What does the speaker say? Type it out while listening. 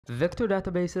Vector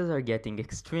databases are getting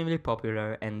extremely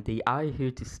popular and they are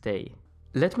here to stay.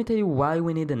 Let me tell you why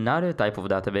we need another type of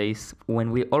database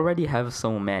when we already have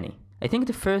so many. I think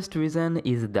the first reason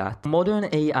is that modern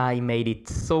AI made it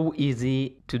so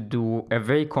easy to do a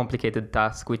very complicated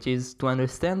task, which is to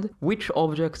understand which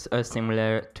objects are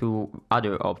similar to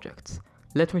other objects.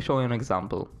 Let me show you an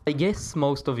example. I guess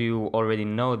most of you already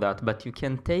know that, but you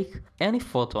can take any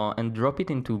photo and drop it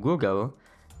into Google,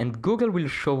 and Google will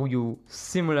show you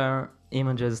similar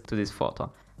images to this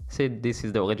photo. Say this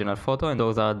is the original photo and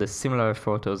those are the similar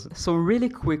photos. So really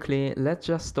quickly, let's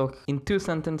just talk in 2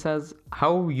 sentences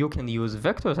how you can use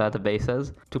vector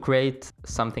databases to create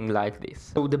something like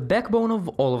this. So the backbone of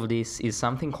all of this is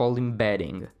something called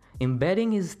embedding.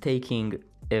 Embedding is taking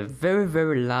a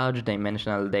very large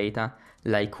dimensional data,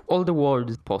 like all the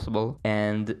words possible,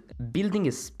 and building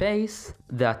a space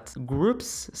that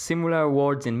groups similar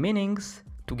words and meanings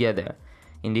together.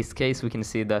 In this case, we can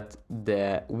see that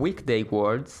the weekday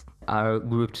words are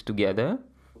grouped together.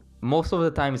 Most of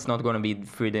the time, it's not going to be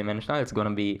 3-dimensional, it's going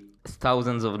to be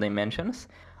thousands of dimensions.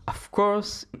 Of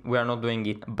course, we are not doing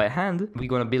it by hand. We're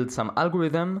going to build some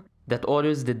algorithm that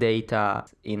orders the data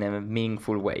in a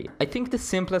meaningful way. I think the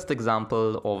simplest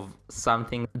example of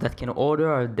something that can order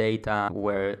our data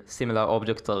where similar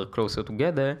objects are closer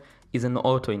together is an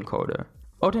autoencoder.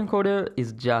 Autoencoder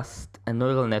is just a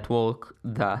neural network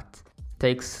that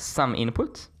takes some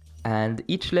input, and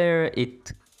each layer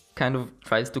it kind of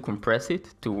tries to compress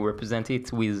it to represent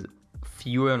it with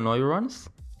fewer neurons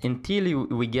until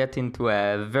we get into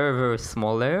a very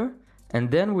small layer,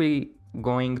 and then we're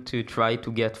going to try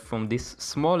to get from this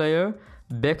small layer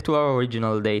back to our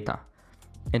original data.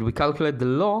 And we calculate the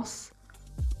loss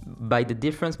by the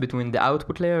difference between the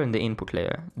output layer and the input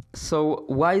layer. So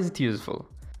why is it useful?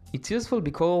 It's useful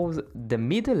because the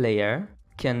middle layer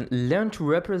can learn to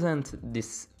represent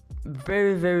this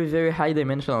very high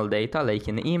dimensional data, like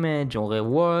an image or a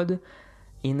word,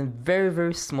 in a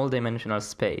very small dimensional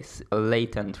space, a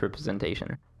latent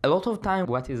representation. A lot of time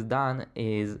what is done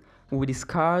is we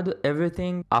discard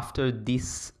everything after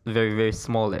this very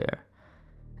small layer,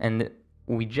 and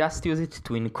we just use it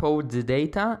to encode the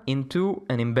data into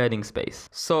an embedding space.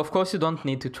 So of course you don't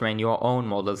need to train your own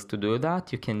models to do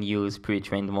that. You can use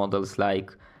pre-trained models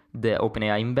like the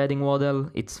OpenAI embedding model.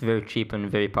 It's very cheap and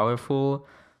very powerful,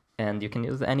 and you can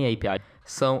use any API.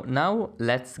 So now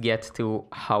let's get to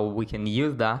how we can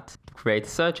use that to create a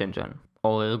search engine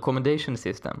or a recommendation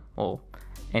system or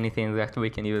anything that we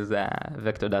can use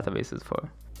vector databases for.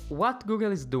 What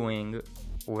Google is doing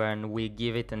when we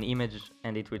give it an image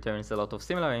and it returns a lot of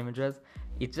similar images,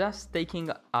 it's just taking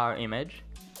our image,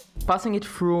 passing it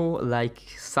through like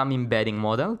some embedding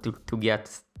model to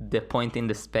get the point in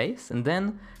the space, and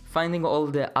then finding all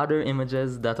the other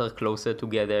images that are closer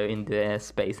together in the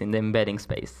space, in the embedding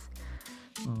space.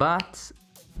 But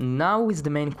now is the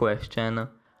main question,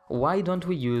 why don't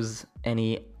we use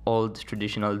any old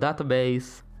traditional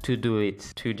database to do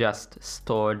it, to just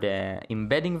store the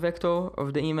embedding vector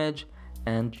of the image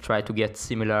and try to get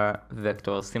similar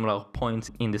vectors, similar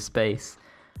points in the space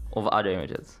of other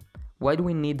images? Why do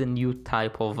we need a new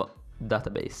type of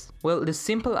database? Well, the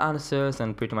simple answers,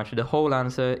 and pretty much the whole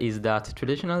answer, is that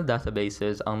traditional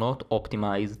databases are not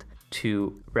optimized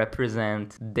to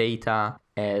represent data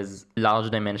as large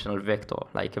dimensional vector,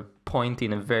 like a point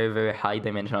in a very high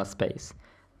dimensional space.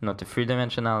 Not a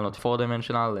 3-dimensional, not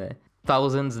 4-dimensional, a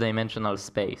thousands dimensional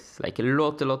space, like a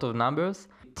lot of numbers.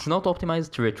 It's not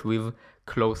optimized to retrieve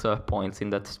closer points in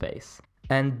that space.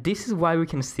 And this is why we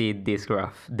can see this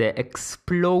graph, the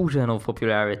explosion of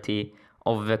popularity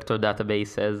of vector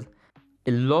databases.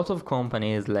 A lot of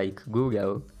companies like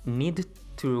Google need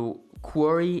to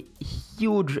query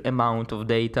huge amount of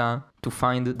data to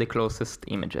find the closest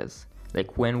images.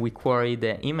 Like when we query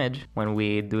the image, when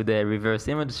we do the reverse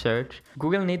image search,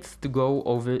 Google needs to go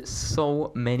over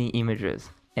so many images,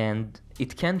 and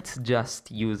it can't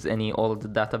just use any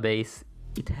old database.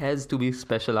 It has to be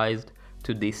specialized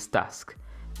to this task.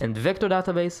 And vector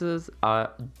databases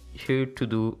are here to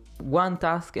do one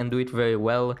task and do it very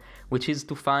well, which is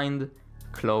to find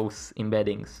close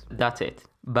embeddings. That's it.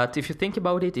 But if you think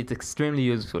about it, it's extremely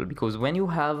useful because when you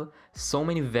have so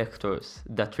many vectors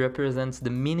that represents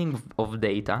the meaning of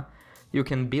data, you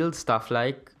can build stuff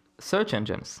like search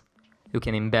engines. You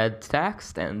can embed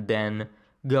text and then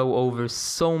go over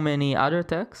so many other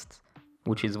texts,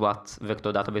 which is what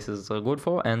vector databases are good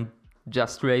for, and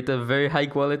just create a very high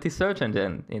quality search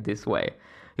engine in this way.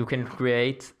 You can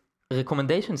create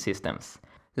recommendation systems.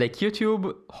 Like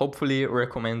YouTube hopefully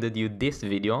recommended you this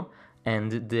video,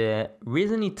 and the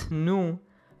reason it knew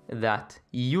that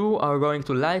you are going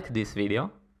to like this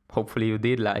video hopefully you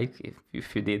did like,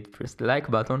 if you did, press the like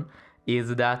button,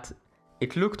 is that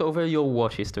it looked over your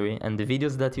watch history and the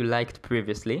videos that you liked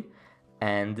previously,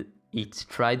 and it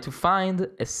tried to find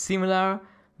a similar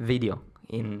video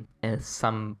in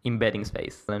some embedding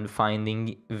space and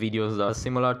finding videos that are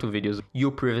similar to videos you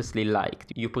previously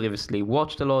liked, you previously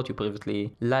watched a lot, you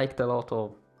previously liked a lot,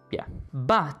 or yeah.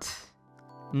 But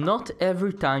not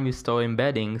every time you store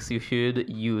embeddings you should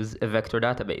use a vector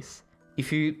database.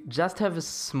 If you just have a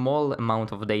small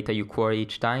amount of data you query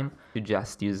each time, you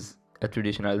just use a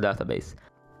traditional database.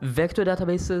 Vector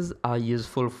databases are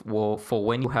useful for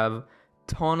when you have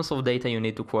tons of data you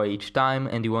need to query each time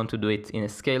and you want to do it in a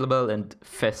scalable and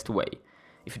fast way.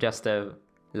 If you just have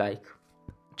like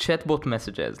chatbot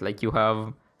messages, like you have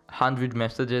 100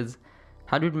 messages,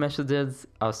 100 messages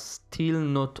are still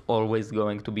not always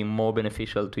going to be more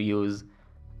beneficial to use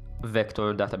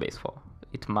vector database for.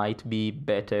 It might be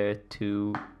better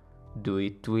to do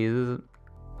it with,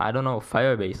 I don't know,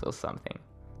 Firebase or something.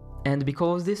 And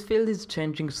because this field is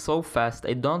changing so fast,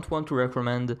 I don't want to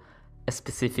recommend a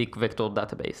specific vector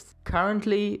database.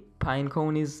 Currently,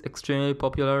 Pinecone is extremely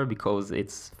popular because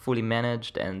it's fully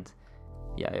managed and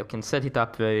yeah, you can set it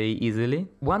up very easily.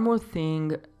 One more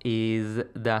thing is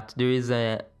that there is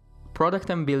a product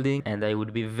I'm building and I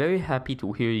would be very happy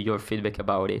to hear your feedback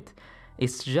about it.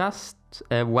 It's just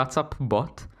a WhatsApp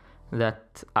bot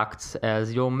that acts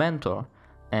as your mentor,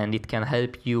 and it can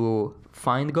help you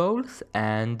find goals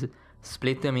and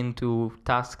split them into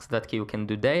tasks that you can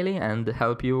do daily and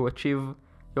help you achieve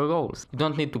your goals. You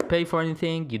don't need to pay for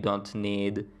anything, you don't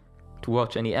need to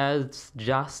watch any ads,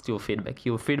 just your feedback.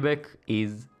 Your feedback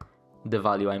is the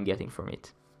value I'm getting from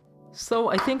it.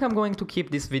 So I think I'm going to keep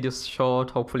this video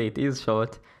short, hopefully it is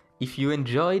short. If you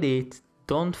enjoyed it,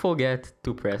 don't forget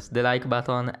to press the like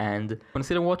button and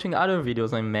consider watching other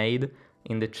videos I made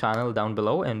in the channel down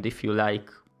below, and if you like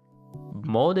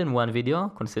more than one video,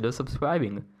 consider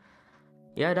subscribing.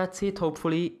 Yeah, that's it.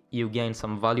 Hopefully you gain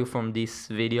some value from this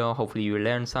video, hopefully you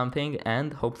learn something,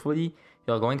 and hopefully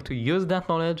you're going to use that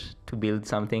knowledge to build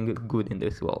something good in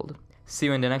this world. See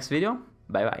you in the next video.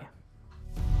 Bye bye.